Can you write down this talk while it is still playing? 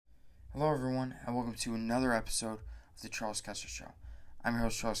Hello, everyone, and welcome to another episode of the Charles Kessler Show. I'm your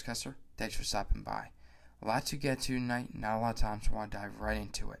host, Charles Kessler. Thanks for stopping by. A lot to get to tonight, not a lot of time, so I want to dive right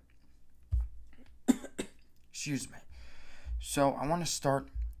into it. Excuse me. So, I want to start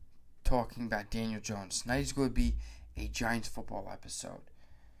talking about Daniel Jones. Tonight is going to be a Giants football episode.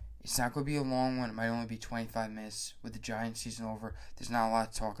 It's not going to be a long one. It might only be 25 minutes. With the Giants season over, there's not a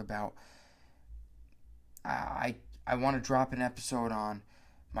lot to talk about. I want to drop an episode on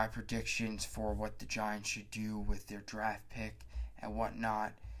my predictions for what the Giants should do with their draft pick and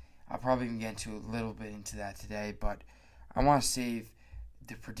whatnot. I'll probably even get into a little bit into that today, but I want to save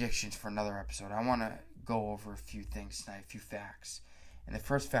the predictions for another episode. I want to go over a few things tonight, a few facts. And the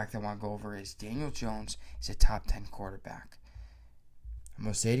first fact I want to go over is Daniel Jones is a top 10 quarterback. I'm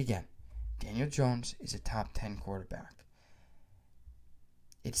going to say it again. Daniel Jones is a top 10 quarterback.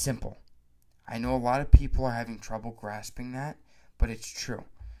 It's simple. I know a lot of people are having trouble grasping that, but it's true.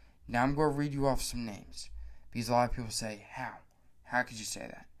 Now I'm going to read you off some names, because a lot of people say, how? How could you say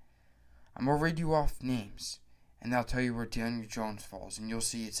that? I'm going to read you off names, and I'll tell you where Daniel Jones falls, and you'll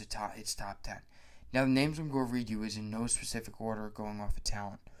see it's top 10. Now the names I'm going to read you is in no specific order going off of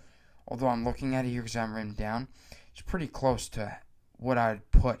talent. Although I'm looking at it here because I'm written down, it's pretty close to what I'd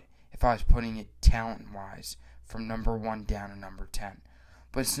put if I was putting it talent-wise from number 1 down to number 10.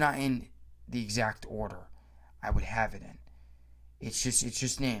 But it's not in the exact order I would have it in. It's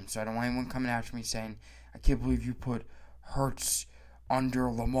just names, so I don't want anyone coming after me saying, I can't believe you put Hurts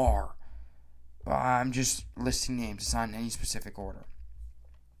under Lamar. I'm just listing names. It's not in any specific order.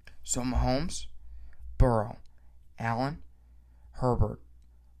 So Mahomes, Burrow, Allen, Herbert,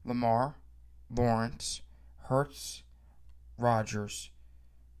 Lamar, Lawrence, Hurts, Rodgers,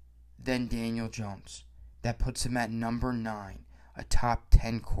 then Daniel Jones. That puts him at number 9, a top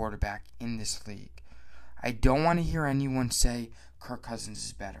 10 quarterback in this league. I don't want to hear anyone say Kirk Cousins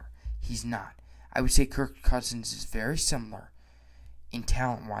is better. He's not. I would say Kirk Cousins is very similar in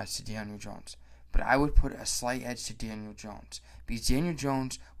talent-wise to Daniel Jones. But I would put a slight edge to Daniel Jones because Daniel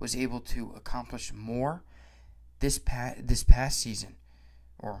Jones was able to accomplish more this past season.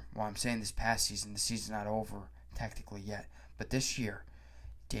 I'm saying this past season. The season's not over technically yet. But this year,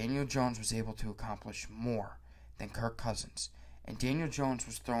 Daniel Jones was able to accomplish more than Kirk Cousins. And Daniel Jones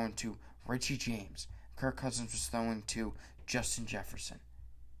was throwing to Richie James. Kirk Cousins was throwing to Justin Jefferson.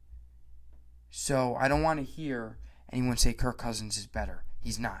 So I don't want to hear anyone say Kirk Cousins is better.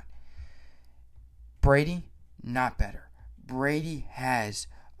 He's not. Brady, not better. Brady has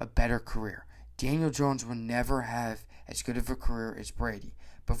a better career. Daniel Jones will never have as good of a career as Brady.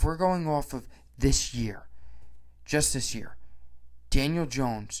 But if we're going off of this year, just this year, Daniel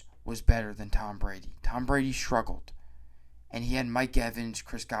Jones was better than Tom Brady. Tom Brady struggled. And he had Mike Evans,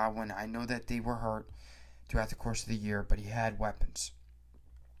 Chris Godwin. I know that they were hurt throughout the course of the year, but he had weapons.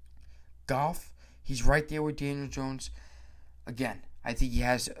 Golf, he's right there with Daniel Jones. Again, I think he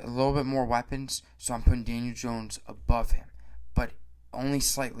has a little bit more weapons, so I'm putting Daniel Jones above him, but only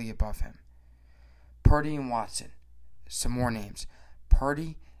slightly above him. Purdy and Watson, some more names.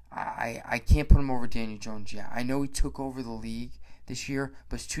 Purdy, I can't put him over Daniel Jones yet. I know he took over the league this year,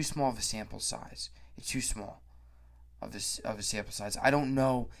 but it's too small of a sample size. It's too small of a sample size. I don't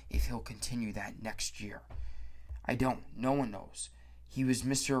know if he'll continue that next year. I don't. No one knows. He was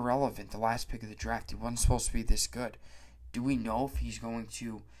Mr. Irrelevant, the last pick of the draft. He wasn't supposed to be this good. Do we know if he's going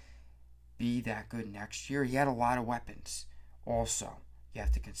to be that good next year? He had a lot of weapons also, you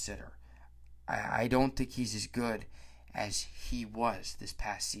have to consider. I don't think he's as good as he was this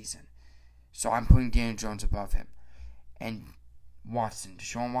past season. So I'm putting Daniel Jones above him. And Watson,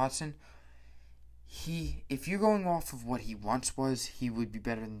 Deshaun Watson, if you're going off of what he once was, he would be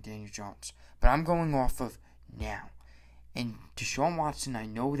better than Daniel Jones. But I'm going off of now. And Deshaun Watson, I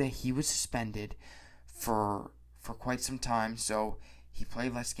know that he was suspended for quite some time, so he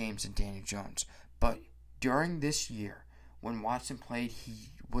played less games than Daniel Jones. But during this year, when Watson played,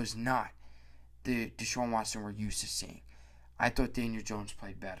 he was not the Deshaun Watson we're used to seeing. I thought Daniel Jones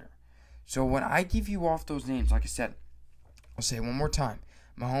played better. So when I give you off those names, like I said, I'll say it one more time.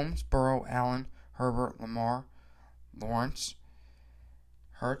 Mahomes, Burrow, Allen, Herbert, Lamar, Lawrence,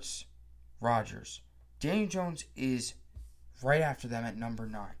 Hurts, Rodgers. Daniel Jones is right after them at number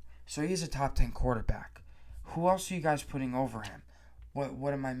 9. So he is a top 10 quarterback. Who else are you guys putting over him?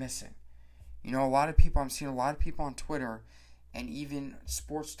 What am I missing? You know, I'm seeing a lot of people on Twitter and even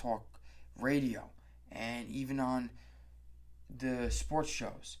sports talk radio and even on the sports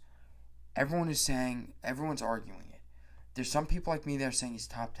shows. Everyone's arguing it. There's some people like me that are saying he's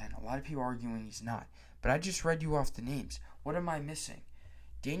top 10. A lot of people are arguing he's not. But I just read you off the names. What am I missing?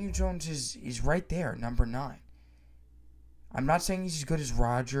 Daniel Jones is right there, number 9. I'm not saying he's as good as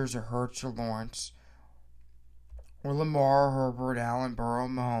Rodgers or Hurts or Lawrence or Lamar, Herbert, Allen, Burrow,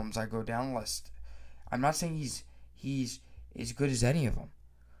 Mahomes. I go down the list. I'm not saying he's as good as any of them.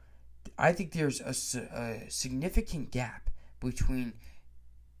 I think there's a significant gap between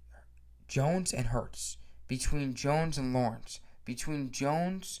Jones and Hurts, between Jones and Lawrence, between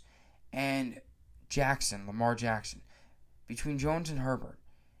Jones and Lamar Jackson, between Jones and Herbert,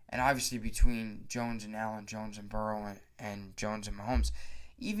 and obviously between Jones and Allen, Jones and Burrow, and Jones and Mahomes.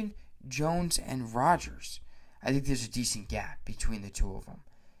 Even Jones and Rodgers, I think there's a decent gap between the two of them.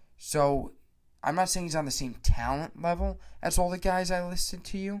 So, I'm not saying he's on the same talent level as all the guys I listed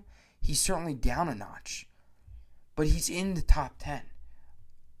to you. He's certainly down a notch. But he's in the top 10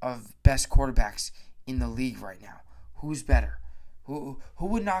 of best quarterbacks in the league right now. Who's better? Who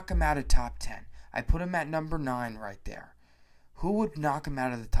would knock him out of top 10? I put him at number 9 right there. Who would knock him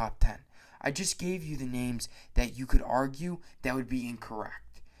out of the top 10? I just gave you the names that you could argue that would be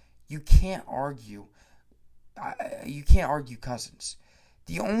incorrect. You can't argue Cousins.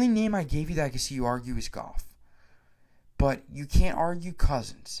 The only name I gave you that I could see you argue is Goff. But you can't argue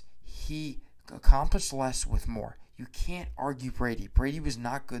Cousins. He accomplished less with more. You can't argue Brady. Brady was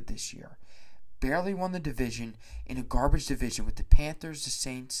not good this year. Barely won the division in a garbage division with the Panthers, the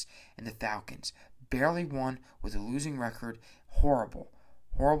Saints, and the Falcons. Barely won with a losing record. Horrible.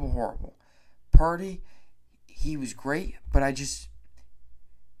 Horrible. Purdy, he was great, but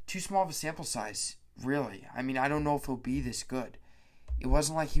too small of a sample size, really. I mean, I don't know if he'll be this good. It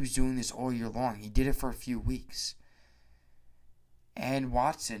wasn't like he was doing this all year long. He did it for a few weeks. And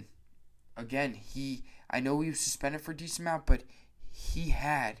Watson, again, I know he was suspended for a decent amount, but he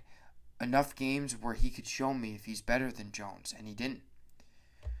had enough games where he could show me if he's better than Jones, and he didn't.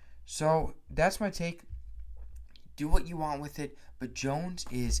 So, that's my take. Do what you want with it, but Jones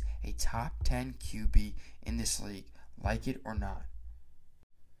is a top 10 QB in this league, like it or not.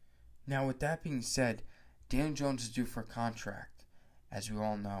 Now, with that being said, Daniel Jones is due for a contract, as we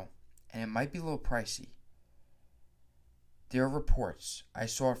all know, and it might be a little pricey. There are reports. I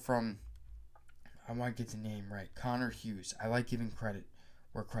saw it from, I want to get the name right, Connor Hughes. I like giving credit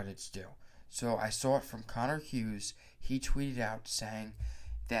where credit's due. So I saw it from Connor Hughes. He tweeted out saying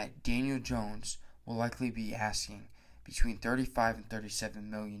that Daniel Jones will likely be asking between $35 and $37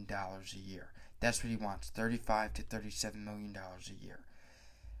 million a year. That's what he wants, $35 to $37 million a year.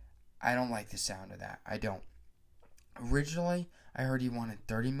 I don't like the sound of that. I don't. Originally, I heard he wanted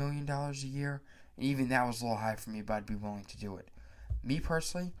 $30 million a year. And even that was a little high for me, but I'd be willing to do it. Me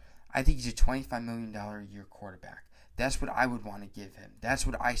personally, I think he's a $25 million a year quarterback. That's what I would want to give him. That's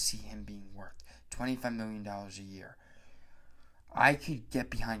what I see him being worth. $25 million a year. I could get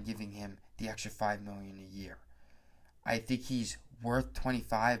behind giving him the extra $5 million a year. I think he's worth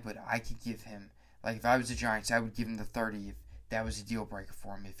 25, but I could give him, like if I was the Giants, I would give him the 30 if that was a deal breaker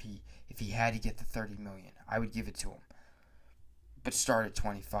for him. If he had to get the $30 million, I would give it to him. But start at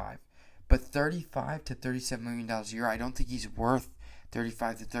 25. But $35 to $37 million a year, I don't think he's worth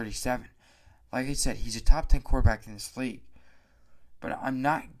 35 to 37. Like I said, he's a top 10 quarterback in this league. But I'm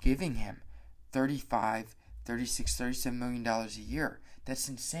not giving him $35, $36, $37 million a year. That's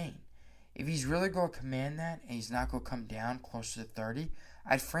insane. If he's really going to command that and he's not going to come down closer to 30,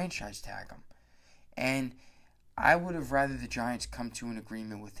 I'd franchise tag him. And I would have rather the Giants come to an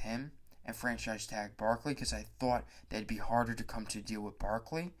agreement with him and franchise tag Barkley, because I thought that it'd be harder to come to a deal with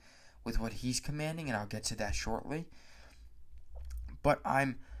Barkley with what he's commanding, and I'll get to that shortly. But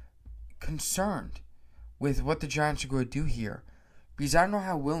I'm concerned with what the Giants are going to do here, because I don't know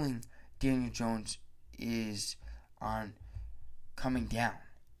how willing Daniel Jones is on coming down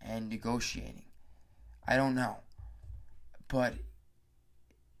and negotiating. I don't know. But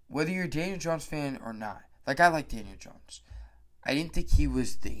whether you're a Daniel Jones fan or not, like I like Daniel Jones. I didn't think he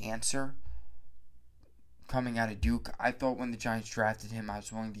was the answer coming out of Duke. I thought when the Giants drafted him, I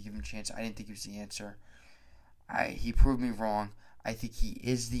was willing to give him a chance. I didn't think he was the answer. He proved me wrong. I think he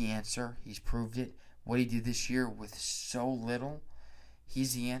is the answer. He's proved it. What he did this year with so little,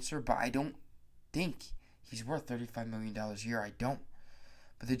 he's the answer. But I don't think he's worth $35 million a year. I don't.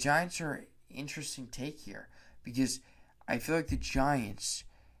 But the Giants are an interesting take here, because I feel like the Giants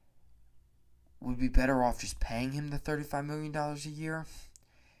would be better off just paying him the $35 million a year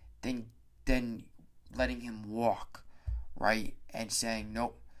than letting him walk, right? And saying,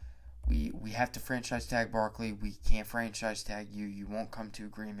 nope, we have to franchise tag Barkley. We can't franchise tag you. You won't come to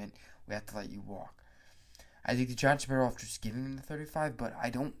agreement. We have to let you walk. I think the Giants are better off just giving him the 35, but I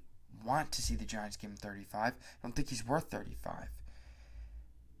don't want to see the Giants give him 35. I don't think he's worth 35.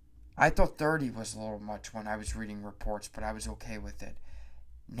 I thought 30 was a little much when I was reading reports, but I was okay with it.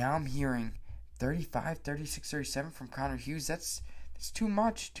 Now I'm hearing 35, 36, 37 from Connor Hughes, that's too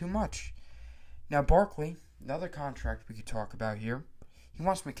much. Now, Barkley, another contract we could talk about here, he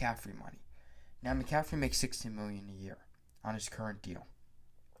wants McCaffrey money. Now, McCaffrey makes $16 million a year on his current deal.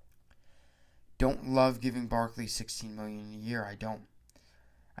 Don't love giving Barkley $16 million a year. I don't.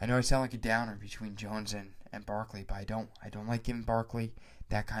 I know I sound like a downer between Jones and Barkley, but I don't. I don't like giving Barkley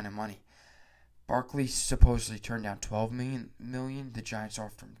that kind of money. Barkley supposedly turned down $12 million. The Giants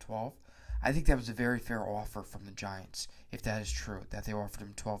offered him 12. I think that was a very fair offer from the Giants, if that is true, that they offered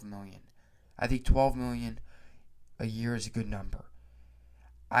him $12 million. I think $12 million a year is a good number.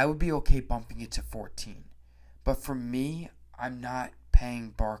 I would be okay bumping it to 14. But for me, I'm not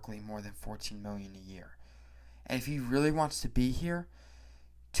paying Barkley more than $14 million a year. And if he really wants to be here,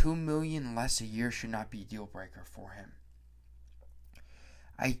 $2 million less a year should not be a deal breaker for him.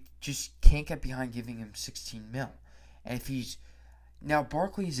 I just can't get behind giving him $16 million. And if he's now,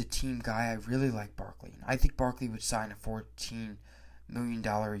 Barkley is a team guy. I really like Barkley. I think Barkley would sign a $14 million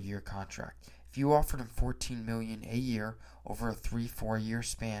a year contract. If you offered him $14 million a year over a 3-4 year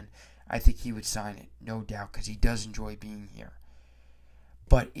span, I think he would sign it, no doubt, because he does enjoy being here.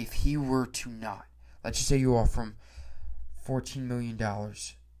 But if he were to not, let's just say you offer him $14 million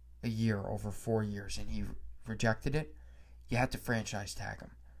a year over 4 years and he rejected it, you have to franchise tag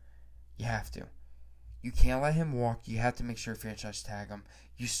him. You have to. You can't let him walk. You have to make sure you franchise tag him.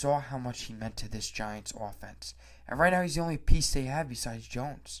 You saw how much he meant to this Giants offense. And right now he's the only piece they have besides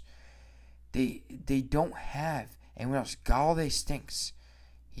Jones. They don't have anyone else. Galladay stinks.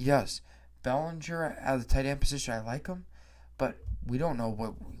 He does. Bellinger out of the tight end position, I like him. But we don't know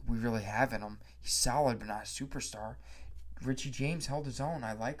what we really have in him. He's solid, but not a superstar. Richie James held his own.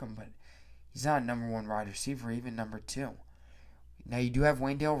 I like him, but he's not a number one wide receiver, even number 2. Now, you do have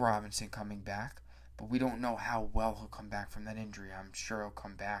Wayndale Robinson coming back, but we don't know how well he'll come back from that injury. I'm sure he'll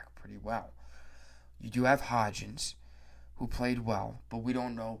come back pretty well. You do have Hodgins, who played well, but we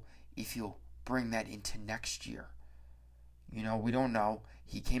don't know if he'll bring that into next year. You know, we don't know.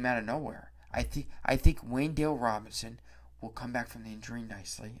 He came out of nowhere. I think Wayndale Robinson will come back from the injury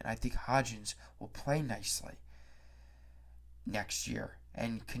nicely, and I think Hodgins will play nicely next year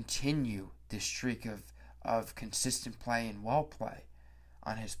and continue this streak of consistent play and well play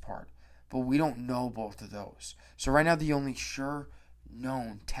on his part. But we don't know both of those. So right now the only sure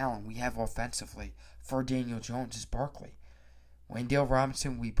known talent we have offensively for Daniel Jones is Barkley. Wayndale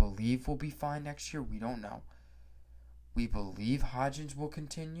Robinson we believe will be fine next year. We don't know. We believe Hodgins will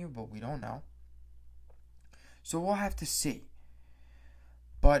continue, but we don't know. So we'll have to see.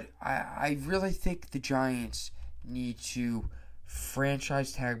 But I really think the Giants need to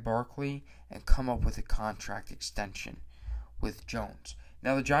franchise tag Barkley and come up with a contract extension with Jones.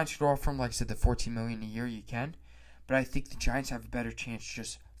 Now the Giants could offer him, like I said, the $14 million a year. You can, but I think the Giants have a better chance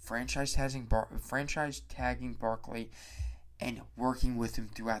just franchise tagging Barkley and working with him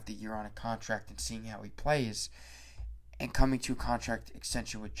throughout the year on a contract and seeing how he plays, and coming to a contract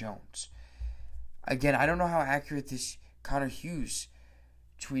extension with Jones. Again, I don't know how accurate this Connor Hughes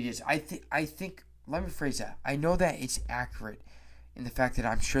tweet is. I think. Let me phrase that. I know that it's accurate in the fact that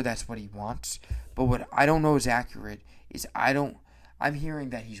I'm sure that's what he wants, but what I don't know is accurate is I'm hearing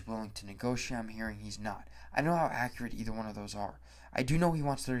that he's willing to negotiate. I'm hearing he's not. I don't know how accurate either one of those are. I do know he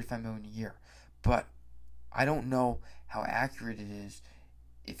wants $35 million a year, but I don't know how accurate it is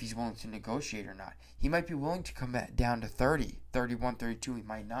if he's willing to negotiate or not. He might be willing to come back down to 30, 31, 32. He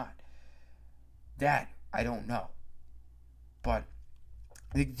might not. That I don't know. But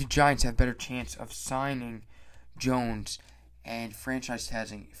the Giants have a better chance of signing Jones and franchise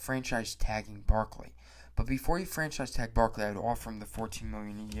tagging Barkley. But before you franchise tag Barkley, I would offer him the $14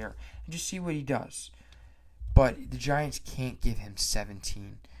 million a year and just see what he does. But the Giants can't give him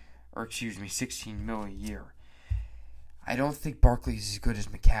 $16 million a year. I don't think Barkley is as good as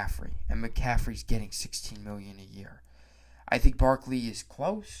McCaffrey, and McCaffrey's getting $16 million a year. I think Barkley is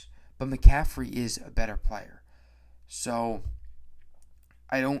close, but McCaffrey is a better player. So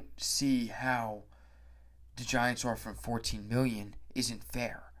I don't see how the Giants offering $14 million isn't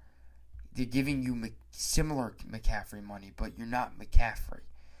fair. They're giving you similar McCaffrey money, but you're not McCaffrey.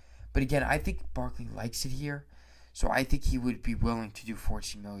 But again, I think Barkley likes it here, so I think he would be willing to do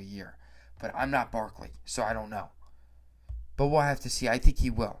 $14 million a year. But I'm not Barkley, so I don't know. But we'll have to see. I think he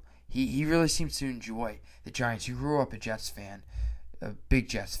will. He really seems to enjoy the Giants. He grew up a Jets fan, a big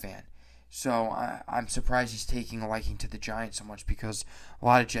Jets fan. So I'm surprised he's taking a liking to the Giants so much, because a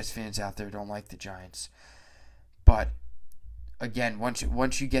lot of Jets fans out there don't like the Giants. But again,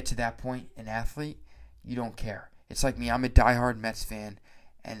 once you get to that point, an athlete, you don't care. It's like me. I'm a diehard Mets fan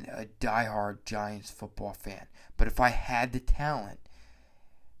and a diehard Giants football fan. But if I had the talent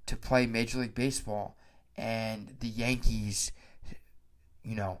to play Major League Baseball, and the Yankees,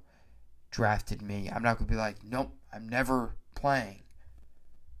 drafted me. I'm not going to be like, nope, I'm never playing.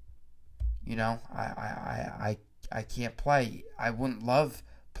 I can't play. I wouldn't love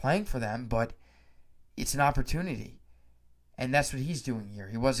playing for them, but it's an opportunity. And that's what he's doing here.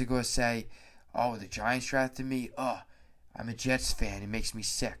 He wasn't going to say, oh, the Giants drafted me. I'm a Jets fan. It makes me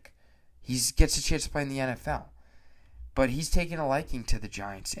sick. He gets a chance to play in the NFL. But he's taken a liking to the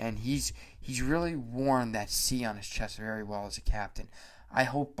Giants, and he's really worn that C on his chest very well as a captain. I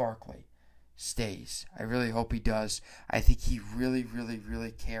hope Barkley stays. I really hope he does. I think he really, really,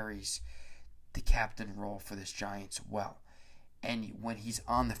 really carries the captain role for this Giants well. And when he's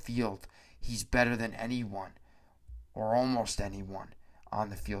on the field, he's better than anyone, or almost anyone on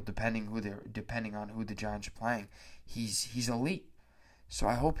the field, depending on who the Giants are playing. He's elite. So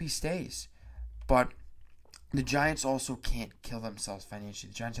I hope he stays. But the Giants also can't kill themselves financially.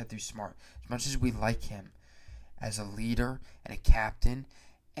 The Giants have to be smart. As much as we like him as a leader and a captain,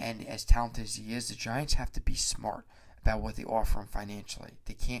 and as talented as he is, the Giants have to be smart about what they offer him financially.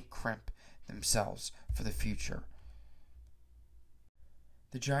 They can't crimp themselves for the future.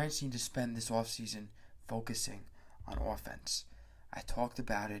 The Giants need to spend this offseason focusing on offense. I talked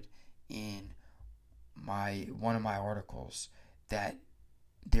about it in one of my articles that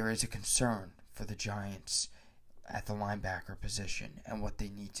there is a concern for the Giants at the linebacker position and what they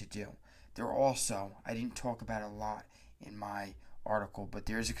need to do. There also, I didn't talk about it a lot in my article, but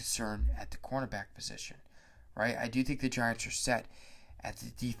there is a concern at the cornerback position, right? I do think the Giants are set at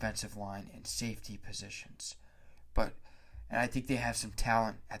the defensive line and safety positions, and I think they have some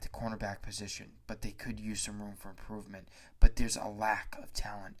talent at the cornerback position, but they could use some room for improvement. But there's a lack of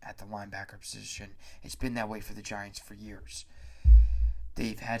talent at the linebacker position. It's been that way for the Giants for years.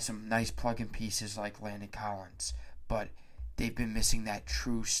 They've had some nice plug-in pieces like Landon Collins, but they've been missing that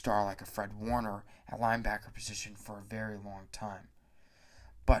true star like a Fred Warner at linebacker position for a very long time.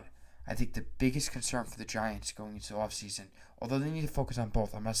 But I think the biggest concern for the Giants going into the offseason, although they need to focus on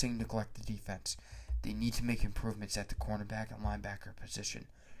both, I'm not saying neglect the defense, they need to make improvements at the cornerback and linebacker position.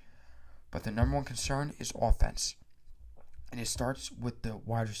 But the number one concern is offense. And it starts with the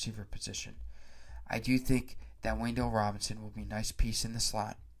wide receiver position. I do think that Wendell Robinson will be a nice piece in the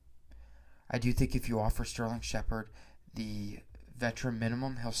slot. I do think if you offer Sterling Shepard the veteran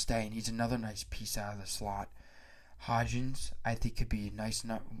minimum, he'll stay, and he's another nice piece out of the slot. Hodgins, I think, could be a nice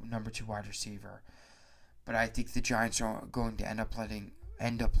number 2 wide receiver. But I think the Giants are going to end up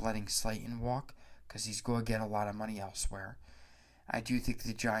letting Slayton walk, because he's going to get a lot of money elsewhere. I do think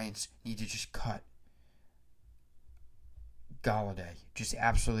the Giants need to just cut Galladay. Just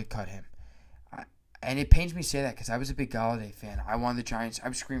absolutely cut him. And it pains me to say that because I was a big Galladay fan. I wanted the Giants. I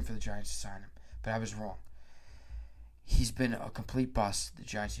was screaming for the Giants to sign him, but I was wrong. He's been a complete bust. The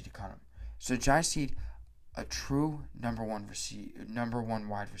Giants need to cut him. So the Giants need a true number one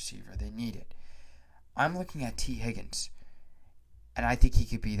wide receiver. They need it. I'm looking at T. Higgins, and I think he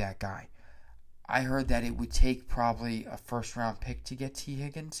could be that guy. I heard that it would take probably a first-round pick to get T.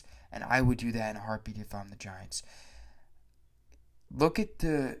 Higgins, and I would do that in a heartbeat if I'm the Giants. Look at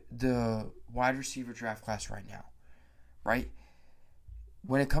the wide receiver draft class right now, right?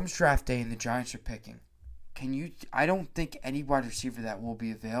 When it comes draft day and the Giants are picking, I don't think any wide receiver that will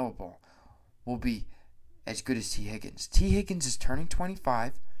be available will be as good as T. Higgins. T. Higgins is turning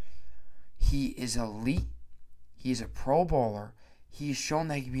 25. He is elite. He is a Pro Bowler. He has shown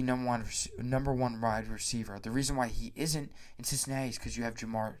that he can be number one wide receiver. The reason why he isn't in Cincinnati is because you have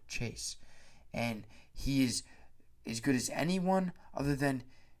Jamar Chase. And he is as good as anyone other than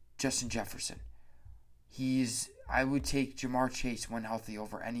Justin Jefferson. I would take Jamar Chase when healthy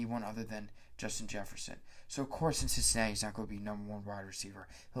over anyone other than Justin Jefferson. So, of course, in Cincinnati, he's not going to be number one wide receiver.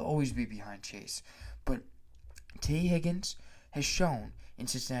 He'll always be behind Chase. But T. Higgins has shown in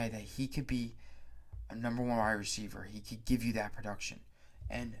Cincinnati that he could be a number one wide receiver. He could give you that production.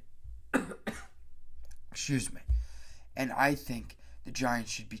 And, excuse me. And I think the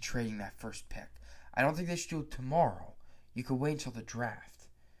Giants should be trading that first pick. I don't think they should do it tomorrow. You could wait until the draft.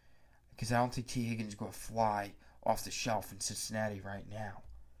 Because I don't think T. Higgins is going to fly off the shelf in Cincinnati right now.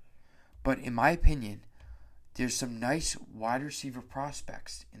 But in my opinion, there's some nice wide receiver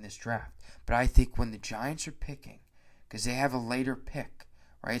prospects in this draft. But I think when the Giants are picking, because they have a later pick,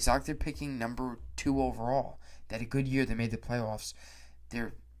 right? It's not like they're picking number 2 overall. They had a good year. They made the playoffs.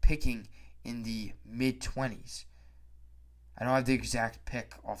 They're picking in the mid-20s. I don't have the exact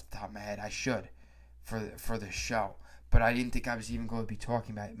pick off the top of my head. I should for the show. But I didn't think I was even going to be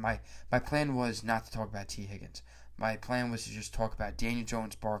talking about it. My plan was not to talk about T. Higgins. My plan was to just talk about Daniel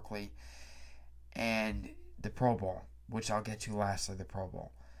Jones, Barkley, and the Pro Bowl, which I'll get to lastly, the Pro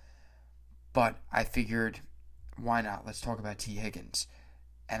Bowl. But I figured, why not? Let's talk about T. Higgins.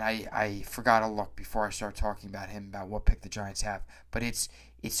 And I forgot to look before I start talking about him, about what pick the Giants have. But it's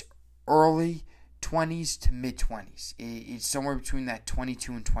early 20s to mid 20s. It's somewhere between that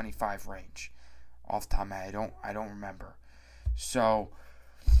 22 and 25 range. Off the top of my head, I don't remember. So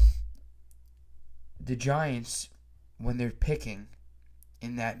the Giants, when they're picking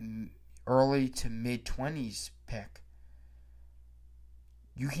in that early to mid 20s pick,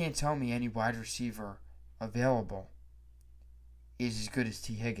 you can't tell me any wide receiver available is as good as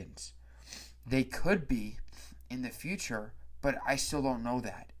T. Higgins. They could be in the future, but I still don't know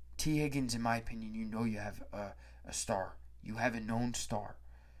that. T. Higgins, in my opinion, you have a star. You have a known star.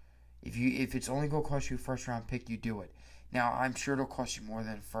 If it's only going to cost you a first round pick, you do it. Now, I'm sure it'll cost you more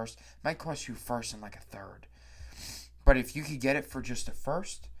than a first. It might cost you a first and like a third. But if you could get it for just a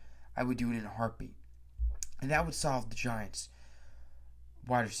first, I would do it in a heartbeat. And that would solve the Giants'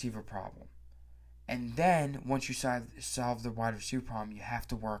 wide receiver problem. And then, once you solve the wide receiver problem, you have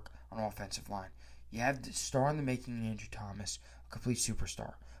to work on offensive line. You have the star in the making in Andrew Thomas, a complete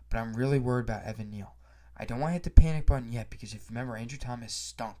superstar. But I'm really worried about Evan Neal. I don't want to hit the panic button yet because if you remember, Andrew Thomas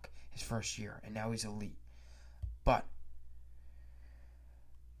stunk his first year, and now he's elite. But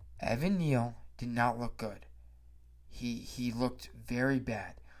Evan Neal did not look good. He looked very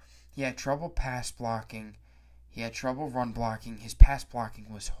bad. He had trouble pass blocking. He had trouble run blocking. His pass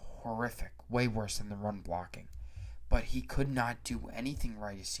blocking was horrific, way worse than the run blocking. But he could not do anything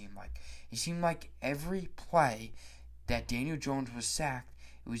right, it seemed like. It seemed like every play that Daniel Jones was sacked,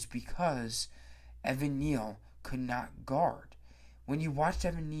 it was because Evan Neal could not guard. When you watched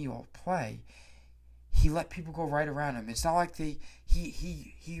Evan Neal play, he let people go right around him. It's not like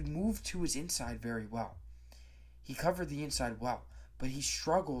he moved to his inside very well. He covered the inside well, but he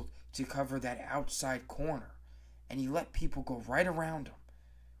struggled to cover that outside corner. And he let people go right around him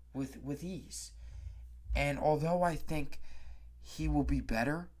with ease. And although I think he will be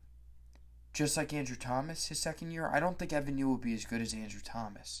better, just like Andrew Thomas his second year, I don't think Evan Neal will be as good as Andrew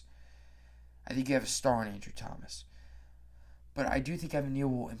Thomas. I think you have a star in Andrew Thomas. But I do think Evan Neal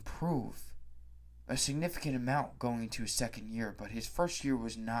will improve a significant amount going into his second year, but his first year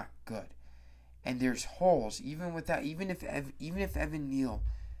was not good. And there's holes even with that. Even if Evan Neal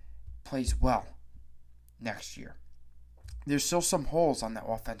plays well next year, there's still some holes on that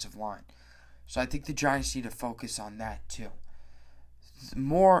offensive line. So I think the Giants need to focus on that too.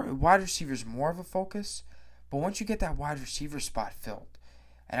 More wide receivers, more of a focus. But once you get that wide receiver spot filled,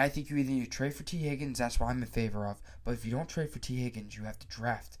 and I think you either need to trade for T. Higgins, that's what I'm in favor of. But if you don't trade for T. Higgins, you have to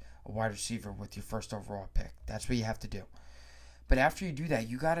draft a wide receiver with your first overall pick. That's what you have to do. But after you do that,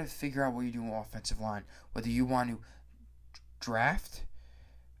 you got to figure out what you do on offensive line. Whether you want to draft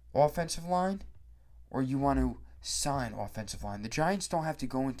offensive line or you want to sign offensive line. The Giants don't have to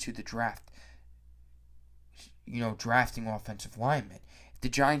go into the draft, drafting offensive linemen. If the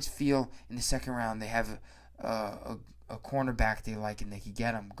Giants feel in the second round they have a cornerback they like and they can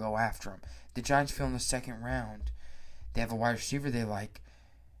get him, go after him. If the Giants feel in the second round they have a wide receiver they like,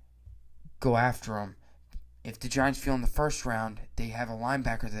 go after him. If the Giants feel in the first round they have a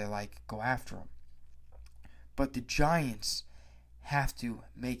linebacker they like, go after him. But the Giants have to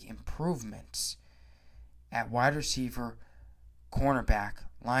make improvements at wide receiver, cornerback,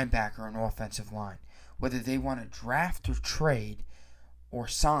 linebacker, and offensive line. Whether they want to draft or trade or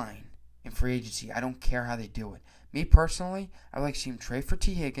sign in free agency, I don't care how they do it. Me personally, I like to see them trade for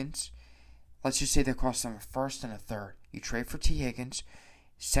T. Higgins. Let's just say they cost them a first and a third. You trade for T. Higgins.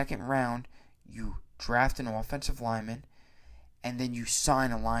 Second round, you draft an offensive lineman, and then you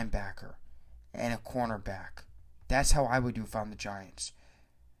sign a linebacker and a cornerback. That's how I would do if I'm the Giants.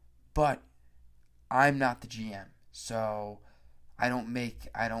 But I'm not the GM, so I don't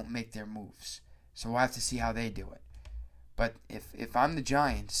make their moves. So we'll have to see how they do it. But if I'm the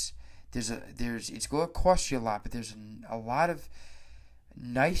Giants, it's going to cost you a lot, but there's a lot of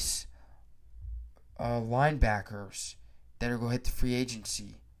nice linebackers that are going to hit the free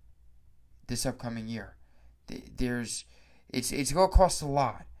agency this upcoming year. It's going to cost a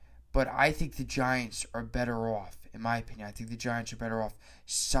lot, but I think the Giants are better off. In my opinion, I think the Giants are better off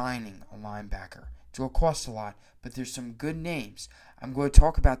signing a linebacker. It's going to cost a lot, but there's some good names. I'm going to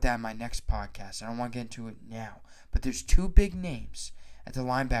talk about that in my next podcast. I don't want to get into it now. But there's two big names at the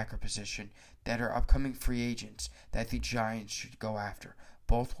linebacker position that are upcoming free agents that the Giants should go after.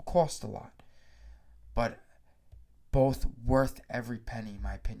 Both will cost a lot, but both worth every penny, in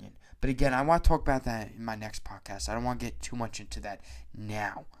my opinion. But again, I want to talk about that in my next podcast. I don't want to get too much into that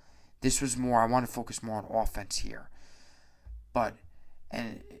now. This was more, I want to focus more on offense here. But,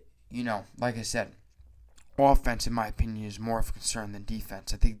 like I said, offense, in my opinion, is more of a concern than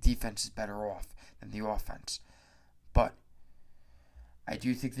defense. I think defense is better off than the offense. But I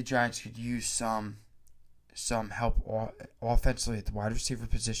do think the Giants could use some help offensively at the wide receiver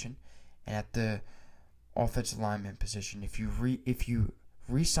position and at the offensive lineman position. If you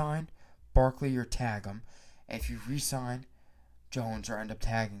re-sign Barkley or tag him, and if you re-sign Jones or end up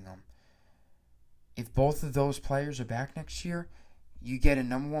tagging him, if both of those players are back next year, you get a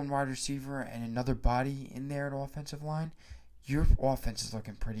number one wide receiver and another body in there at offensive line, your offense is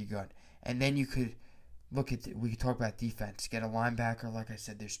looking pretty good. And then you could we could talk about defense. Get a linebacker. Like I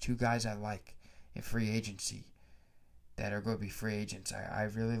said, there's two guys I like in free agency that are going to be free agents. I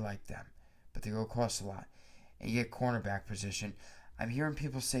really like them, but they're going to cost a lot. And you get cornerback position. I'm hearing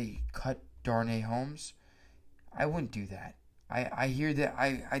people say cut Darnay Holmes. I wouldn't do that. I hear that.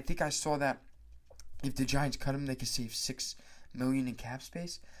 I think I saw that if the Giants cut him, they could save $6 million in cap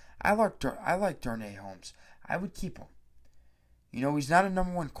space. I like Darnay Holmes. I would keep him. You know, he's not a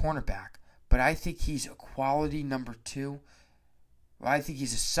number one cornerback, but I think he's a quality number two. Well, I think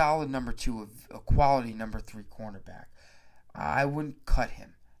he's a solid number two, a quality number three cornerback. I wouldn't cut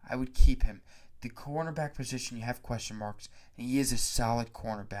him. I would keep him. The cornerback position, you have question marks, and he is a solid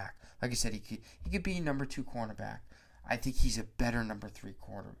cornerback. Like I said, he could be a number two cornerback. I think he's a better number three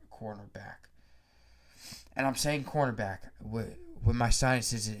cornerback. And I'm saying cornerback. With my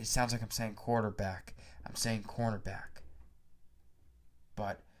sinuses, it sounds like I'm saying quarterback. I'm saying cornerback.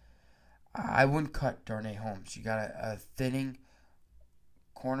 But I wouldn't cut Darnay Holmes. You got a thinning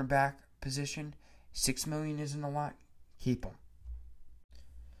cornerback position. $6 million isn't a lot. Keep him.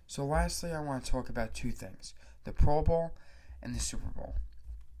 So lastly, I want to talk about two things: the Pro Bowl and the Super Bowl.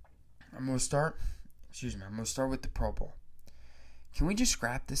 I'm going to start with the Pro Bowl. Can we just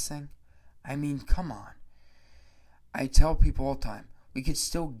scrap this thing? I mean, come on. I tell people all the time, we could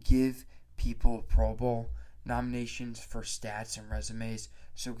still give people Pro Bowl nominations for stats and resumes,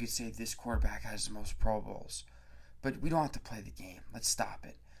 so we could say this quarterback has the most Pro Bowls. But we don't have to play the game. Let's stop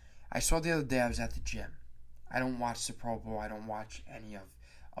it. I saw the other day, I was at the gym. I don't watch the Pro Bowl. I don't watch any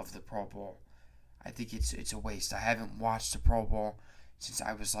of the Pro Bowl. I think it's a waste. I haven't watched the Pro Bowl since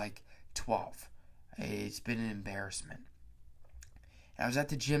I was like 12. It's been an embarrassment. And I was at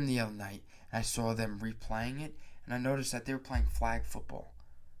the gym the other night, and I saw them replaying it, and I noticed that they were playing flag football.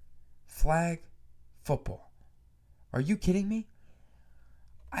 Flag football. Are you kidding me?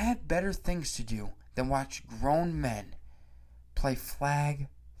 I have better things to do than watch grown men play flag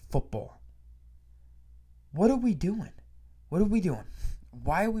football. What are we doing? What are we doing?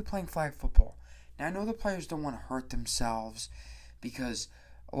 Why are we playing flag football? Now, I know the players don't want to hurt themselves because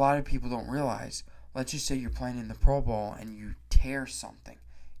a lot of people don't realize, let's just say you're playing in the Pro Bowl and you tear something.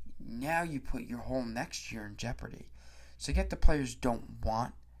 Now you put your whole next year in jeopardy. So get the players don't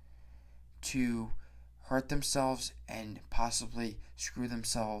want to hurt themselves and possibly screw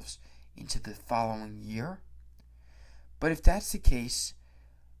themselves into the following year. But if that's the case,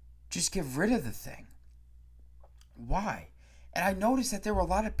 just get rid of the thing. Why? And I noticed that there were a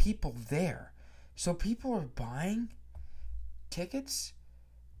lot of people there. So people are buying tickets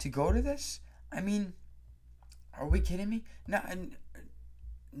to go to this? I mean, are we kidding me?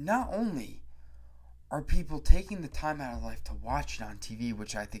 Not only are people taking the time out of life to watch it on TV,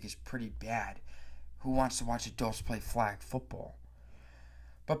 which I think is pretty bad. Who wants to watch adults play flag football?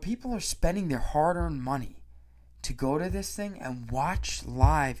 But people are spending their hard-earned money to go to this thing and watch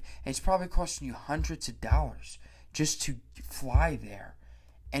live. And it's probably costing you hundreds of dollars just to fly there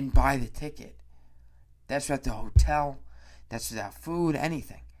and buy the ticket. That's without the hotel. That's without food,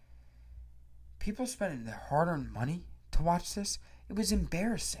 anything. People are spending their hard-earned money to watch this. It was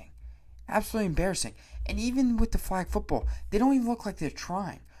embarrassing. Absolutely embarrassing. And even with the flag football, they don't even look like they're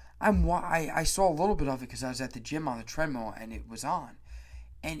trying. I saw a little bit of it because I was at the gym on the treadmill and it was on.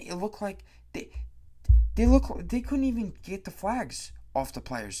 And it looked like they couldn't even get the flags off the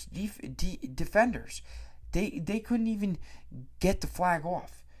players. Defenders. They couldn't even get the flag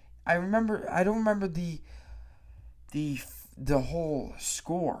off. I don't remember the whole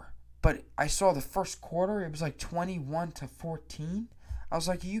score, but I saw the first quarter. It was like 21-14. I was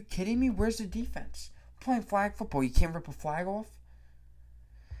like, are you kidding me? Where's the defense? We're playing flag football. You can't rip a flag off?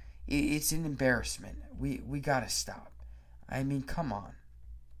 It's an embarrassment. We gotta stop. I mean, come on.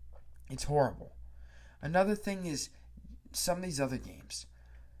 It's horrible. Another thing is some of these other games,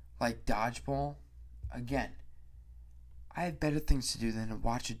 like dodgeball. Again, I have better things to do than to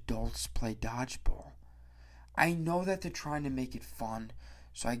watch adults play dodgeball. I know that they're trying to make it fun,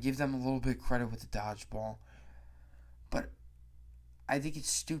 so I give them a little bit of credit with the dodgeball. But I think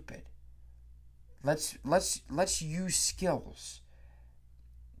it's stupid. Let's use skills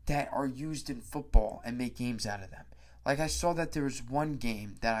that are used in football and make games out of them. Like I saw that there was one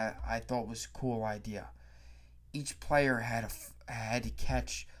game that I thought was a cool idea. Each player had to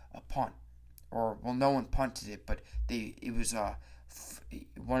catch a punt, or well, no one punted it, but it was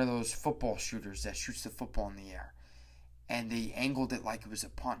one of those football shooters that shoots the football in the air, and they angled it like it was a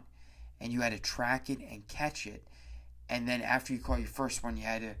punt, and you had to track it and catch it, and then after you caught your first one, you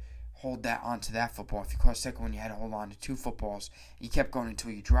had to hold that onto that football. If you caught a second one, you had to hold on to two footballs. You kept going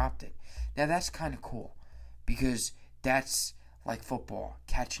until you dropped it. Now that's kind of cool because that's like football,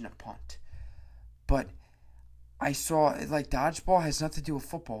 catching a punt. But I saw like dodgeball has nothing to do with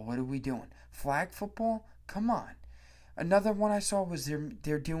football. What are we doing? Flag football? Come on. Another one I saw was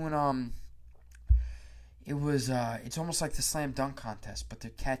they're doing it's almost like the slam dunk contest, but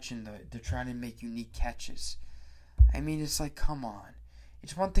they're trying to make unique catches. I mean, it's like, come on.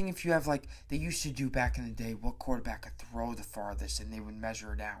 It's one thing if you have, like, they used to do back in the day, what quarterback could throw the farthest, and they would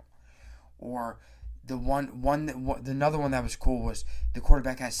measure it out. Or another one that was cool was the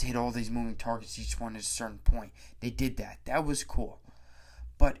quarterback has to hit all these moving targets, each one at a certain point. They did that. That was cool.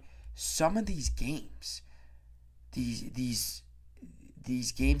 But some of these games, these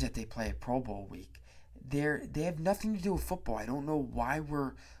games that they play at Pro Bowl week, they have nothing to do with football. I don't know why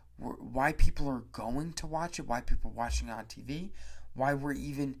people are going to watch it, why people are watching it on TV, why we're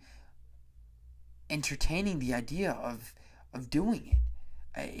even entertaining the idea of doing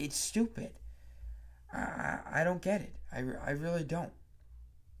it. It's stupid. I don't get it. I really don't.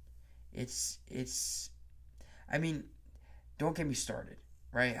 It's I mean, don't get me started,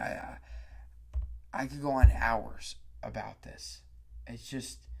 right? I could go on hours about this. It's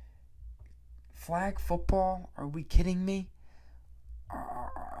just flag football. Are we kidding me?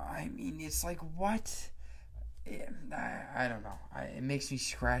 I mean, it's like, what? I don't know. It makes me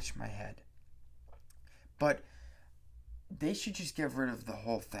scratch my head. But they should just get rid of the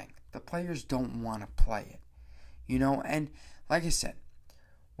whole thing. The players don't want to play it. You know, and like I said,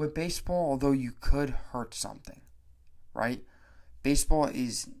 with baseball, although you could hurt something, right? Baseball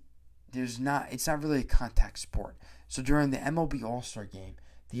it's not really a contact sport. So during the MLB All-Star game,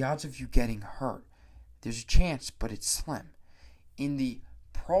 the odds of you getting hurt, there's a chance, but it's slim. In the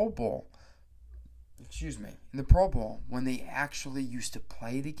Pro Bowl, when they actually used to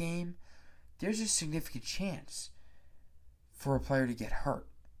play the game, there's a significant chance for a player to get hurt.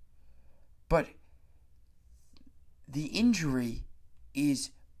 But the injury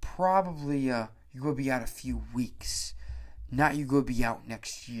is probably you're going to be out a few weeks, not you're going to be out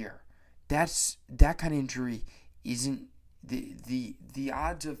next year. That kind of injury isn't the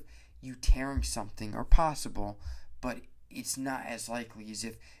odds of you tearing something are possible, but it's not as likely as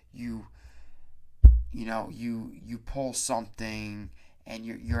if you pull something and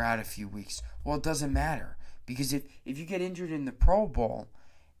you're out a few weeks. Well, it doesn't matter because if you get injured in the Pro Bowl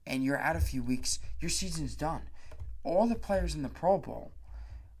and you're out a few weeks, your season's done. All the players in the Pro Bowl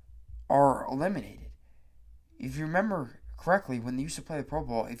are eliminated. If you remember correctly, when they used to play the Pro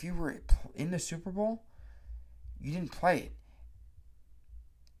Bowl, if you were in the Super Bowl, you didn't play it.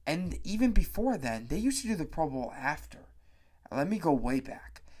 And even before then, they used to do the Pro Bowl after. Let me go way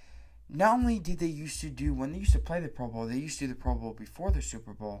back. Not only did they when they used to play the Pro Bowl, they used to do the Pro Bowl before the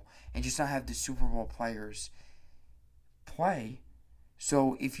Super Bowl and just not have the Super Bowl players play.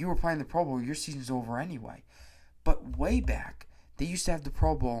 So if you were playing the Pro Bowl, your season's over anyway. But way back, they used to have the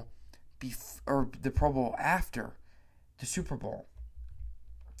Pro Bowl the Pro Bowl after the Super Bowl.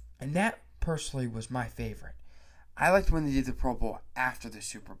 And that personally was my favorite. I liked when they did the Pro Bowl after the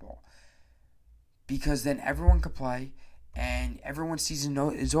Super Bowl because then everyone could play and everyone's season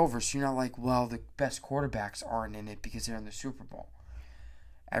is over. So you're not like, well, the best quarterbacks aren't in it because they're in the Super Bowl.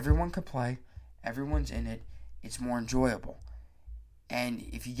 Everyone could play. Everyone's in it. It's more enjoyable. And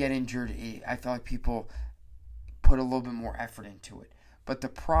if you get injured, I feel like people put a little bit more effort into it. But the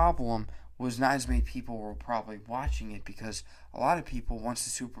problem was not as many people were probably watching it because a lot of people, once the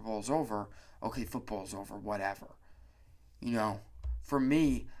Super Bowl's over, okay, football's over, whatever. You know, for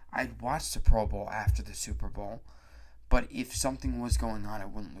me, I'd watch the Pro Bowl after the Super Bowl, but if something was going on, I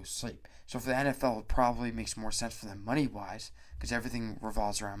wouldn't lose sleep. So for the NFL, it probably makes more sense for them money-wise, because everything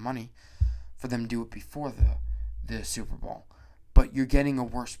revolves around money, for them to do it before the Super Bowl. But you're getting a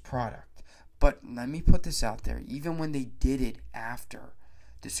worse product. But let me put this out there. Even when they did it after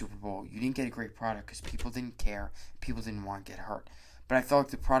the Super Bowl, you didn't get a great product because people didn't care. People didn't want to get hurt. But I felt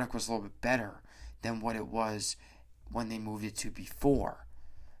like the product was a little bit better than what it was when they moved it to before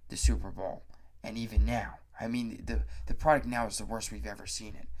the Super Bowl. And even now. I mean, the product now is the worst we've ever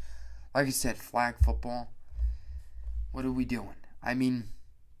seen it. Like I said, flag football. What are we doing? I mean,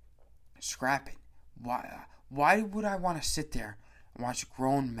 scrap it. Why would I want to sit there and watch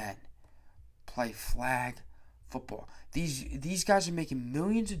grown men play flag football. These guys are making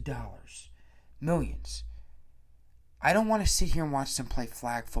millions of dollars. Millions. I don't want to sit here and watch them play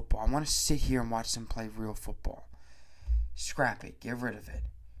flag football. I want to sit here and watch them play real football. Scrap it. Get rid of it.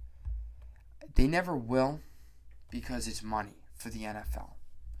 They never will because it's money for the NFL.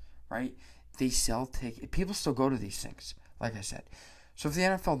 Right? They sell tickets. People still go to these things, like I said. So for the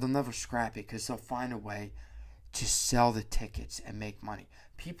NFL, they'll never scrap it because they'll find a way to sell the tickets and make money.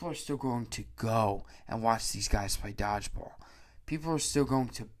 People are still going to go and watch these guys play dodgeball. People are still going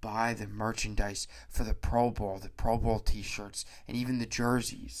to buy the merchandise for the Pro Bowl t-shirts, and even the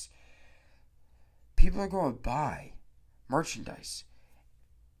jerseys. People are going to buy merchandise.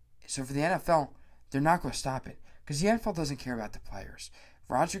 So for the NFL, they're not going to stop it. Because the NFL doesn't care about the players.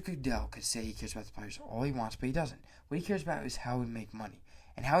 Roger Goodell could say he cares about the players all he wants, but he doesn't. What he cares about is how he makes money.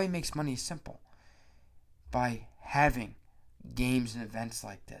 And how he makes money is simple. By having games and events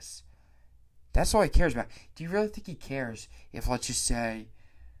like this. That's all he cares about. Do you really think he cares if, let's just say,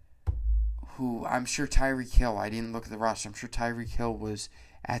 I'm sure Tyreek Hill, I didn't look at the roster, I'm sure Tyreek Hill was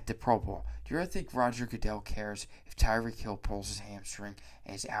at the Pro Bowl. Do you really think Roger Goodell cares if Tyreek Hill pulls his hamstring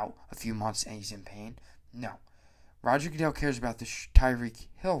and is out a few months and he's in pain? No. Roger Goodell cares about the Tyreek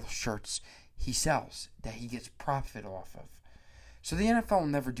Hill shirts he sells, that he gets profit off of. So the NFL will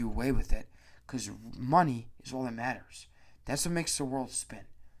never do away with it, because money is all that matters. That's what makes the world spin.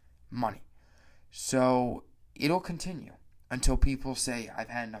 Money. So it'll continue until people say, I've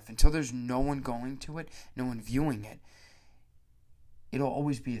had enough. Until there's no one going to it, no one viewing it, it'll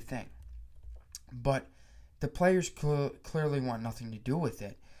always be a thing. But the players clearly want nothing to do with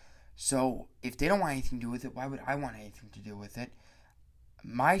it. So if they don't want anything to do with it, why would I want anything to do with it?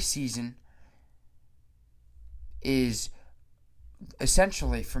 My season is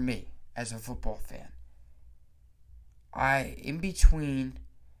essentially, for me, as a football fan, in between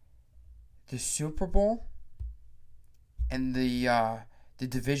the Super Bowl and the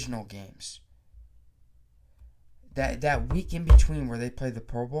divisional games, that week in between where they play the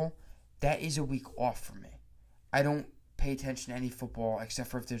Pro Bowl, that is a week off for me. I don't pay attention to any football except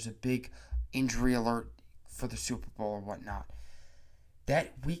for if there's a big injury alert for the Super Bowl or whatnot.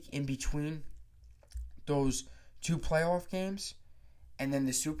 That week in between those two playoff games and then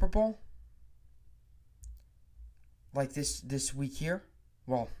the Super Bowl, like this week here,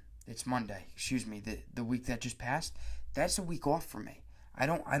 well, it's Monday, the week that just passed, that's a week off for me. I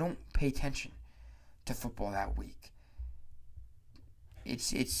don't pay attention to football that week.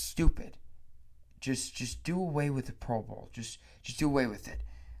 It's stupid. Just do away with the Pro Bowl. Just do away with it.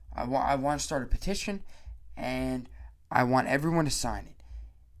 I want to start a petition, and I want everyone to sign it.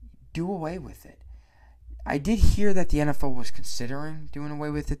 Do away with it. I did hear that the NFL was considering doing away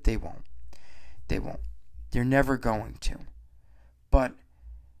with it. They won't. They're never going to. But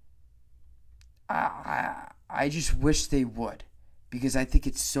I just wish they would, because I think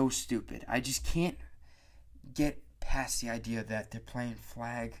it's so stupid. I just can't get past the idea that they're playing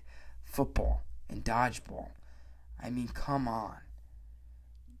flag football and dodgeball. I mean, come on.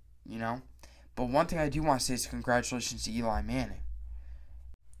 You know? But one thing I do want to say is congratulations to Eli Manning.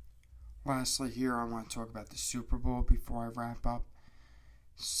 Lastly here, I want to talk about the Super Bowl before I wrap up.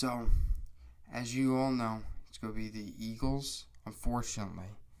 So, as you all know, it's going to be the Eagles,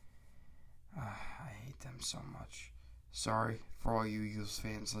 unfortunately. I hate them so much. Sorry for all you Eagles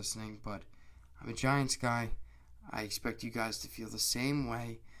fans listening, but I'm a Giants guy. I expect you guys to feel the same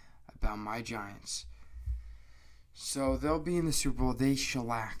way about my Giants. So they'll be in the Super Bowl. They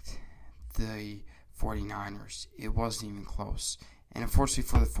shellacked the 49ers. It wasn't even close. And unfortunately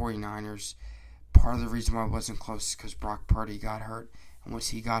for the 49ers, part of the reason why it wasn't close is because Brock Purdy got hurt. And once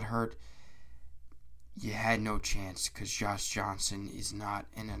he got hurt, you had no chance because Josh Johnson is not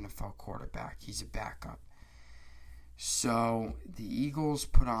an NFL quarterback. He's a backup. So the Eagles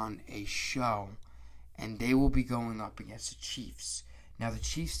put on a show, and they will be going up against the Chiefs. Now, the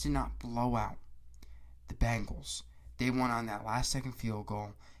Chiefs did not blow out the Bengals. They won on that last-second field goal,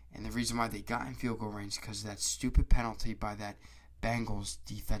 and the reason why they got in field goal range is because of that stupid penalty by that Bengals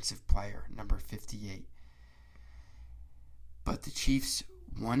defensive player, number 58. But the Chiefs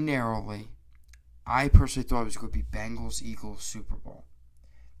won narrowly. I personally thought it was going to be Bengals-Eagles Super Bowl.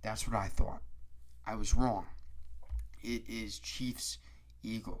 That's what I thought. I was wrong. It is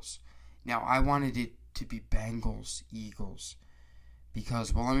Chiefs-Eagles. Now, I wanted it to be Bengals-Eagles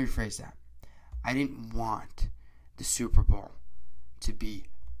because, well, let me rephrase that. I didn't want the Super Bowl to be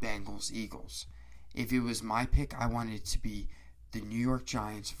Bengals-Eagles. If it was my pick, I wanted it to be the New York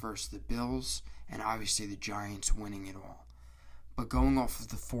Giants versus the Bills, and obviously the Giants winning it all. But going off of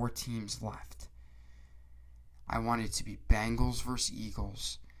the four teams left, I wanted it to be Bengals versus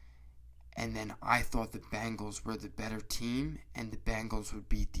Eagles. And then I thought the Bengals were the better team and the Bengals would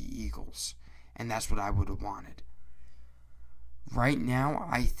beat the Eagles. And that's what I would have wanted. Right now,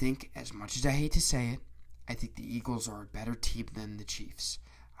 I think, as much as I hate to say it, I think the Eagles are a better team than the Chiefs.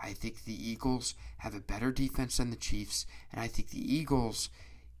 I think the Eagles have a better defense than the Chiefs. And I think the Eagles,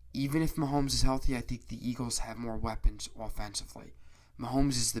 even if Mahomes is healthy, I think the Eagles have more weapons offensively.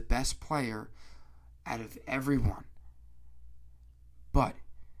 Mahomes is the best player out of everyone. But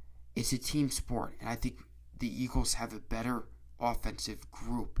it's a team sport, and I think the Eagles have a better offensive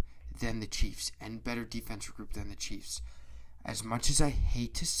group than the Chiefs and better defensive group than the Chiefs. As much as I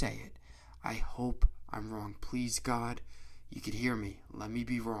hate to say it, I hope I'm wrong. Please, God, you could hear me. Let me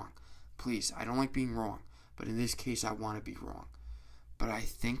be wrong. Please, I don't like being wrong, but in this case, I want to be wrong. But I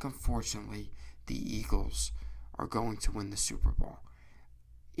think, unfortunately, the Eagles are going to win the Super Bowl.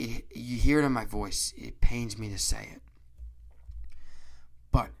 You hear it in my voice. It pains me to say it.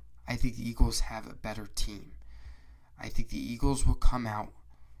 But I think the Eagles have a better team. I think the Eagles will come out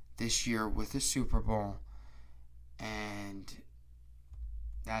this year with a Super Bowl, and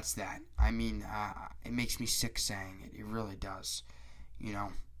that's that. I mean, it makes me sick saying it. It really does,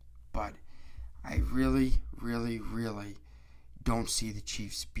 But I really, really, really don't see the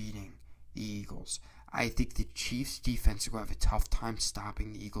Chiefs beating the Eagles. I think the Chiefs' defense will have a tough time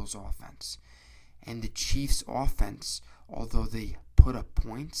stopping the Eagles' offense. And the Chiefs' offense, although they put up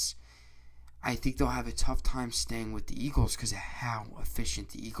points, I think they'll have a tough time staying with the Eagles because of how efficient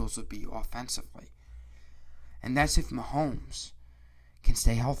the Eagles will be offensively. And that's if Mahomes can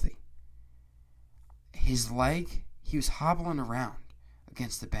stay healthy. His leg, he was hobbling around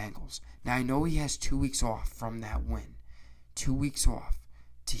against the Bengals. Now, I know he has 2 weeks off from that win. 2 weeks off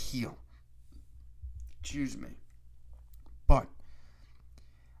to heal. Excuse me. But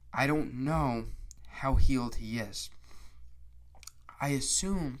I don't know how healed he is. I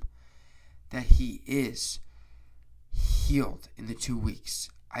assume that he is healed in the 2 weeks.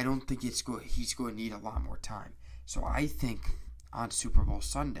 I don't think he's going to need a lot more time. So I think on Super Bowl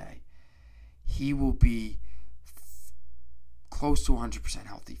Sunday, he will be close to 100%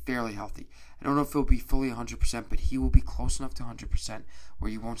 healthy, fairly healthy. I don't know if he'll be fully 100%, but he will be close enough to 100%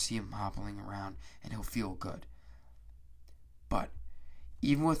 where you won't see him hobbling around and he'll feel good. But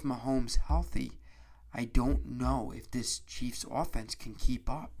even with Mahomes healthy, I don't know if this Chiefs offense can keep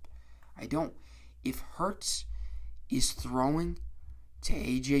up. I don't. If Hurts is throwing to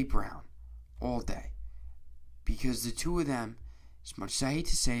A.J. Brown all day, because the two of them, as much as I hate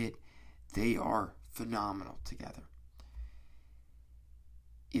to say it, they are phenomenal together.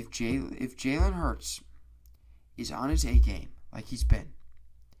 If Jalen Hurts is on his A game like he's been,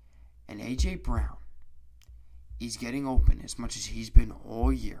 and A.J. Brown is getting open as much as he's been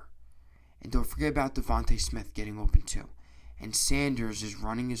all year, and don't forget about Devontae Smith getting open too, and Sanders is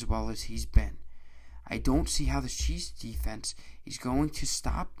running as well as he's been, I don't see how the Chiefs' defense is going to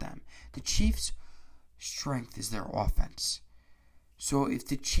stop them. The Chiefs' strength is their offense. So if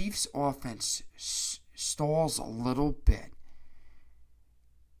the Chiefs' offense stalls a little bit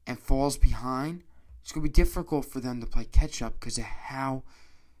and falls behind, it's going to be difficult for them to play catch-up because of how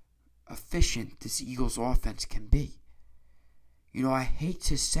efficient this Eagles' offense can be. I hate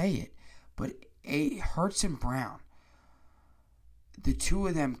to say it, but Hurts and Brown, the two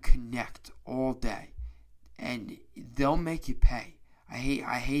of them connect all day, and they'll make you pay. I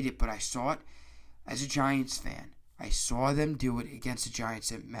hate it, but I saw it as a Giants fan. I saw them do it against the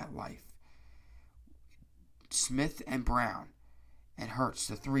Giants at MetLife. Smith and Brown and Hurts,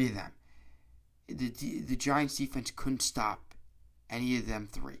 the three of them. The Giants defense couldn't stop any of them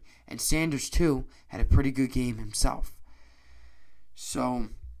three. And Sanders, too, had a pretty good game himself. So,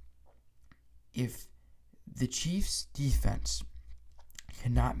 if the Chiefs' defense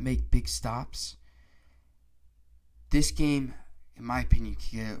cannot make big stops, this game, in my opinion,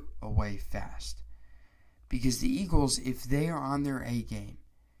 can get away fast. Because the Eagles, if they are on their A game,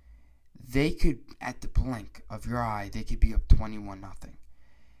 they could, at the blink of your eye, they could be up 21-0.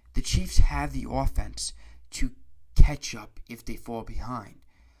 The Chiefs have the offense to catch up if they fall behind.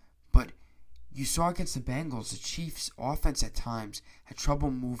 But you saw against the Bengals, the Chiefs' offense at times had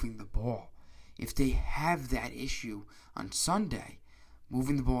trouble moving the ball. If they have that issue on Sunday,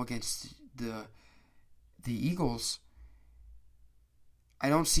 moving the ball against the Eagles, I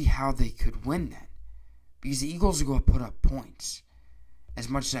don't see how they could win then. Because the Eagles are going to put up points. As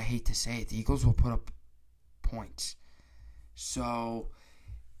much as I hate to say it, the Eagles will put up points. So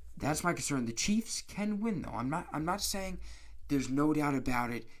that's my concern. The Chiefs can win, though. I'm not saying there's no doubt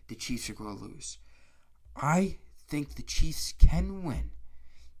about it. The Chiefs are going to lose. I think the Chiefs can win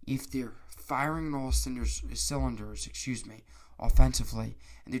if they're firing on all cylinders, offensively,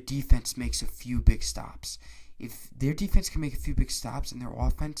 and their defense makes a few big stops. If their defense can make a few big stops and their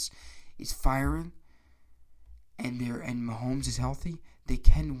offense is firing and Mahomes is healthy, they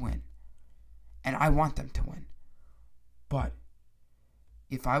can win. And I want them to win. But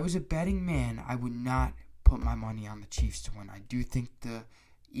if I was a betting man, I would not put my money on the Chiefs to win. I do think the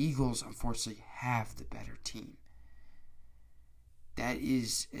Eagles, unfortunately, have the better team. That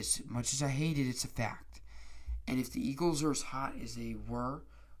is, as much as I hate it, it's a fact. And if the Eagles are as hot as they were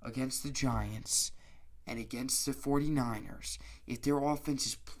against the Giants and against the 49ers, if their offense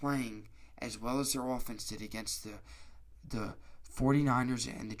is playing as well as their offense did against the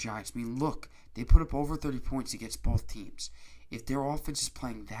 49ers and the Giants, I mean, look, they put up over 30 points against both teams. If their offense is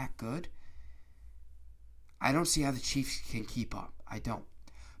playing that good, I don't see how the Chiefs can keep up. I don't.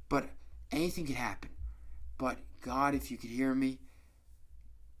 But anything could happen. But God, if you could hear me,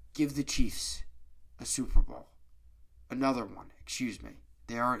 give the Chiefs a Super Bowl. Another one, excuse me.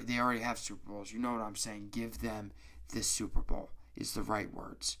 They already have Super Bowls. You know what I'm saying. Give them this Super Bowl is the right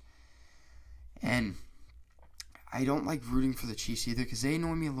words. And I don't like rooting for the Chiefs either because they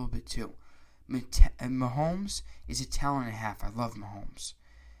annoy me a little bit too. Mahomes is a talent and a half. I love Mahomes.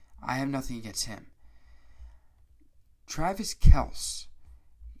 I have nothing against him. Travis Kelce,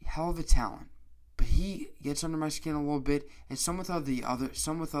 hell of a talent, but he gets under my skin a little bit, and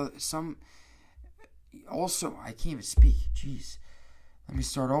also, I can't even speak. Jeez. Let me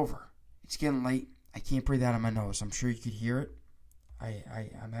start over. It's getting late. I can't breathe out of my nose. I'm sure you could hear it.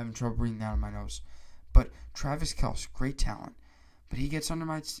 I'm having trouble breathing out of my nose. But Travis Kelce, great talent. But he gets under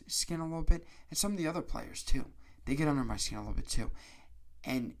my skin a little bit. And some of the other players, too. They get under my skin a little bit, too.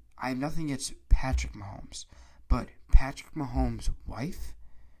 And I have nothing against Patrick Mahomes. But Patrick Mahomes' wife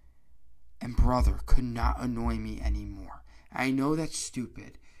and brother could not annoy me anymore. I know that's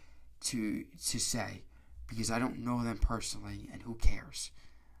stupid to say because I don't know them personally and who cares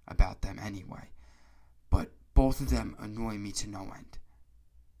about them anyway. But both of them annoy me to no end.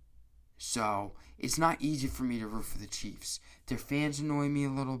 So it's not easy for me to root for the Chiefs. Their fans annoy me a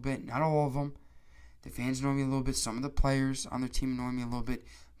little bit. Not all of them. The fans annoy me a little bit. Some of the players on their team annoy me a little bit.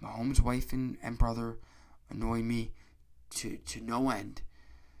 Mahomes' wife and brother annoy me to no end.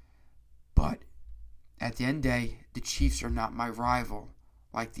 But at the end of the day, the Chiefs are not my rival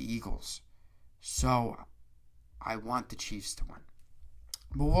like the Eagles. So I want the Chiefs to win.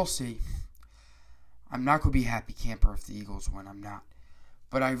 But we'll see. I'm not going to be a happy camper if the Eagles win. I'm not.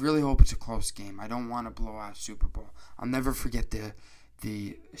 But I really hope it's a close game. I don't want to blow out Super Bowl. I'll never forget the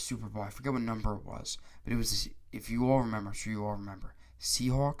Super Bowl. I forget what number it was. But it was, if you all remember, I'm sure you all remember,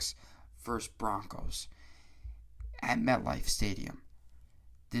 Seahawks versus Broncos at MetLife Stadium.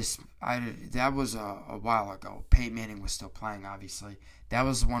 That was a while ago. Peyton Manning was still playing, obviously. That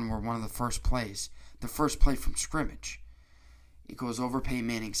was the one where one of the first play from scrimmage, it goes over Peyton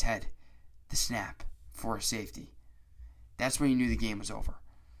Manning's head, the snap for a safety. That's when you knew the game was over.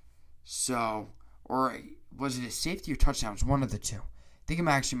 So, or was it a safety or touchdown? It was one of the two. I think it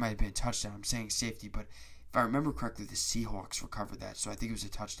actually might have been a touchdown. I'm saying safety, but if I remember correctly, the Seahawks recovered that, so I think it was a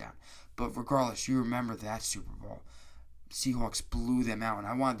touchdown. But regardless, you remember that Super Bowl. Seahawks blew them out, and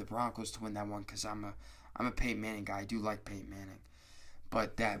I wanted the Broncos to win that one because I'm a Peyton Manning guy. I do like Peyton Manning.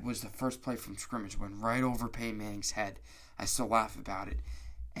 But that was the first play from scrimmage, went right over Peyton Manning's head. I still laugh about it.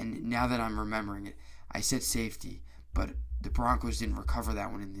 And now that I'm remembering it, I said safety, but the Broncos didn't recover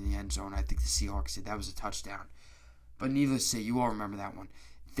that one in the end zone. I think the Seahawks did. That was a touchdown. But needless to say, you all remember that one.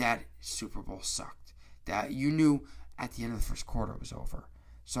 That Super Bowl sucked. That you knew at the end of the first quarter it was over.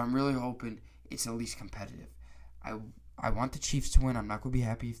 So I'm really hoping it's at least competitive. I want the Chiefs to win. I'm not going to be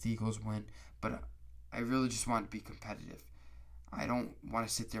happy if the Eagles win, but I really just want to be competitive. I don't want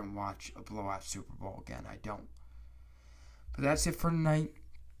to sit there and watch a blowout Super Bowl again. I don't. But that's it for tonight.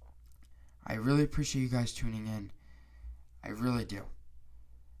 I really appreciate you guys tuning in. I really do.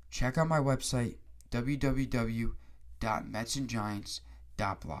 Check out my website,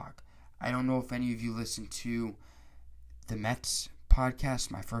 www.metsandgiants.blog. I don't know if any of you listened to the Mets podcast,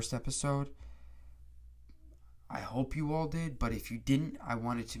 my first episode. I hope you all did, but if you didn't, I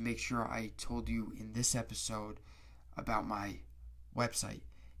wanted to make sure I told you in this episode about my website.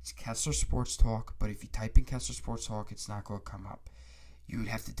 It's Kessler Sports Talk, but if you type in Kessler Sports Talk, it's not going to come up. You would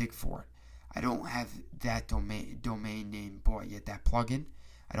have to dig for it. I don't have that domain name bought yet, that plugin.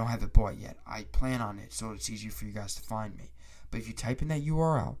 I don't have it bought yet. I plan on it, so it's easier for you guys to find me. But if you type in that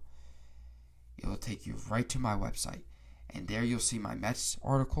URL, it'll take you right to my website. And there you'll see my Mets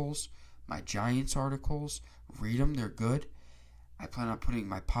articles, my Giants articles. Read them, they're good. I plan on putting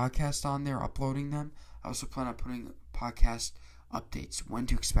my podcast on there, uploading them. I also plan on putting podcast updates, when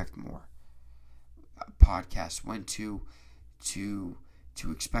to expect more. podcasts, when to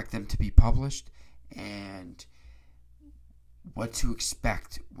expect them to be published, and what to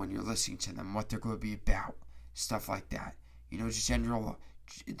expect when you're listening to them, what they're going to be about, stuff like that. Just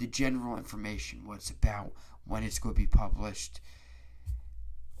the general information, what it's about, when it's going to be published,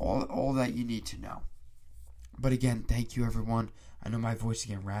 all that you need to know. But again, thank you, everyone. I know my voice is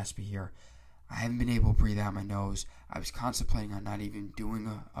getting raspy here. I haven't been able to breathe out my nose. I was contemplating on not even doing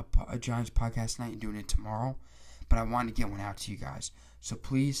a Giants podcast tonight and doing it tomorrow, but I wanted to get one out to you guys. So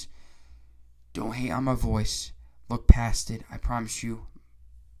please, don't hate on my voice. Look past it. I promise you,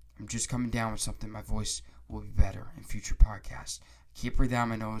 I'm just coming down with something. My voice will be better in future podcasts. I can't breathe out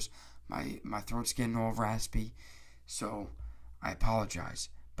my nose. My throat's getting all raspy, so I apologize.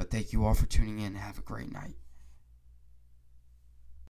 But thank you all for tuning in and have a great night.